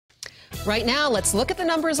Right now, let's look at the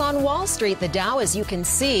numbers on Wall Street. The Dow, as you can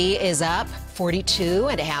see, is up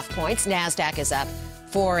 42.5 points. NASDAQ is up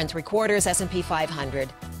 4 3/4. S&P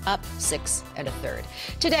 500 up 6 1/3.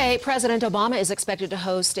 Today, President Obama is expected to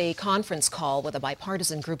host a conference call with a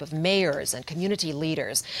bipartisan group of mayors and community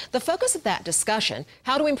leaders. The focus of that discussion,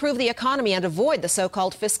 how to improve the economy and avoid the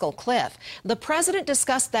so-called fiscal cliff. The president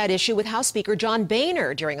discussed that issue with House Speaker John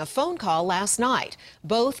Boehner during a phone call last night.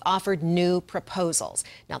 Both offered new proposals.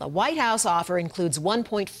 Now, the White House offer includes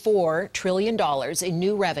 $1.4 trillion in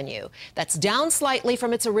new revenue. That's down slightly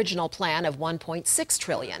from its original plan of $1.6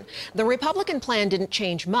 trillion. The Republican plan didn't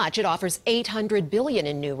change much. It offers $800 billion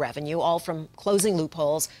in new revenue, all from closing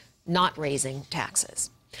loopholes, not raising taxes.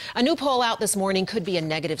 A new poll out this morning could be a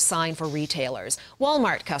negative sign for retailers.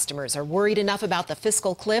 Walmart customers are worried enough about the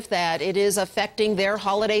fiscal cliff that it is affecting their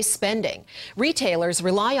holiday spending. Retailers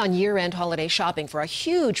rely on year-end holiday shopping for a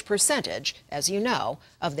huge percentage, as you know,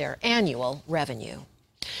 of their annual revenue.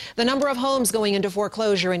 The number of homes going into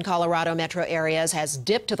foreclosure in Colorado metro areas has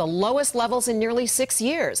dipped to the lowest levels in nearly 6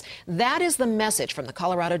 years. That is the message from the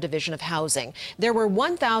Colorado Division of Housing. There were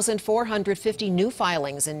 1,450 new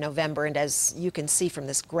filings in November, and as you can see from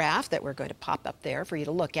this graph that we're going to pop up there for you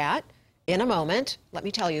to look at in a moment, let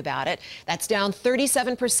me tell you about it. That's down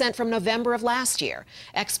 37% from November of last year.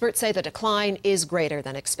 Experts say the decline is greater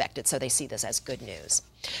than expected, so they see this as good news.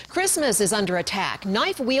 Christmas is under attack.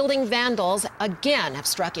 Knife-wielding vandals again have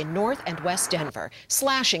struck in North and West Denver,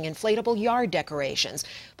 slashing inflatable yard decorations.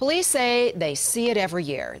 Police say they see it every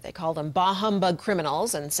year. They call them bah humbug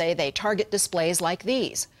criminals and say they target displays like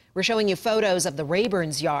these. We're showing you photos of the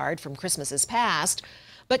Rayburn's yard from Christmases past.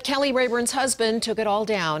 But Kelly Rayburn's husband took it all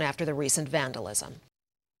down after the recent vandalism.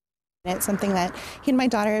 It's something that he and my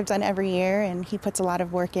daughter have done every year, and he puts a lot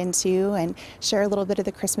of work into and share a little bit of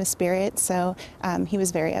the Christmas spirit, so he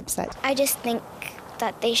was very upset. I just think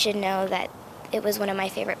that they should know that it was one of my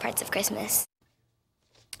favorite parts of Christmas.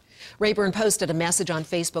 Rayburn posted a message on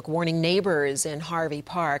Facebook warning neighbors in Harvey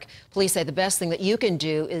Park. Police say the best thing that you can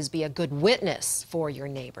do is be a good witness for your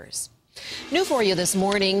neighbors. New for you this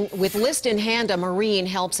morning, with List in Hand, a Marine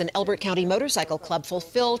helps an Elbert County Motorcycle Club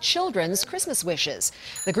fulfill children's Christmas wishes.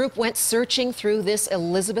 The group went searching through this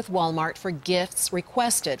Elizabeth Walmart for gifts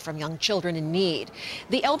requested from young children in need.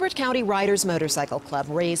 The Elbert County Riders Motorcycle Club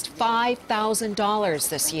raised $5,000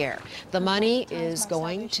 this year. The money is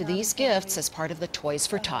going to these gifts as part of the Toys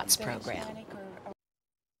for Tots program.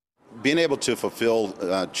 Being able to fulfill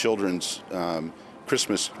children's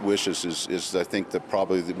Christmas wishes is I think,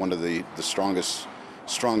 probably one of the strongest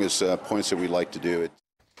points that we like to do.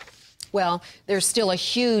 Well, there's still a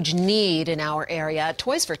huge need in our area.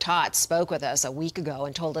 Toys for Tots spoke with us a week ago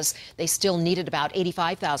and told us they still needed about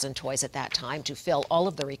 85,000 toys at that time to fill all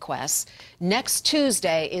of the requests. Next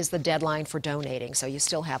Tuesday is the deadline for donating, so you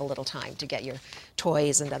still have a little time to get your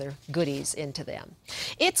toys and other goodies into them.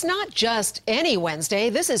 It's not just any Wednesday.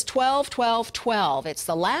 This is 12-12-12. It's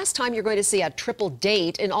the last time you're going to see a triple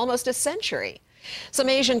date in almost a century. Some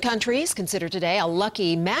Asian countries consider today a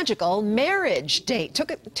lucky, magical marriage date.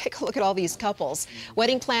 Take a look at all these couples.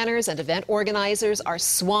 Wedding planners and event organizers are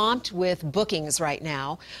swamped with bookings right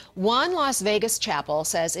now. One Las Vegas chapel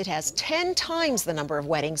says it has 10 times the number of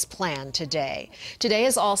weddings planned today. Today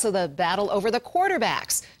is also the battle over the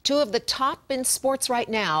quarterbacks. Two of the top in sports right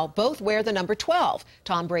now both wear the number 12,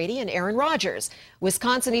 Tom Brady and Aaron Rodgers.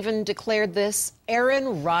 Wisconsin even declared this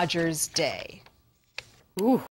Aaron Rodgers Day. Ooh.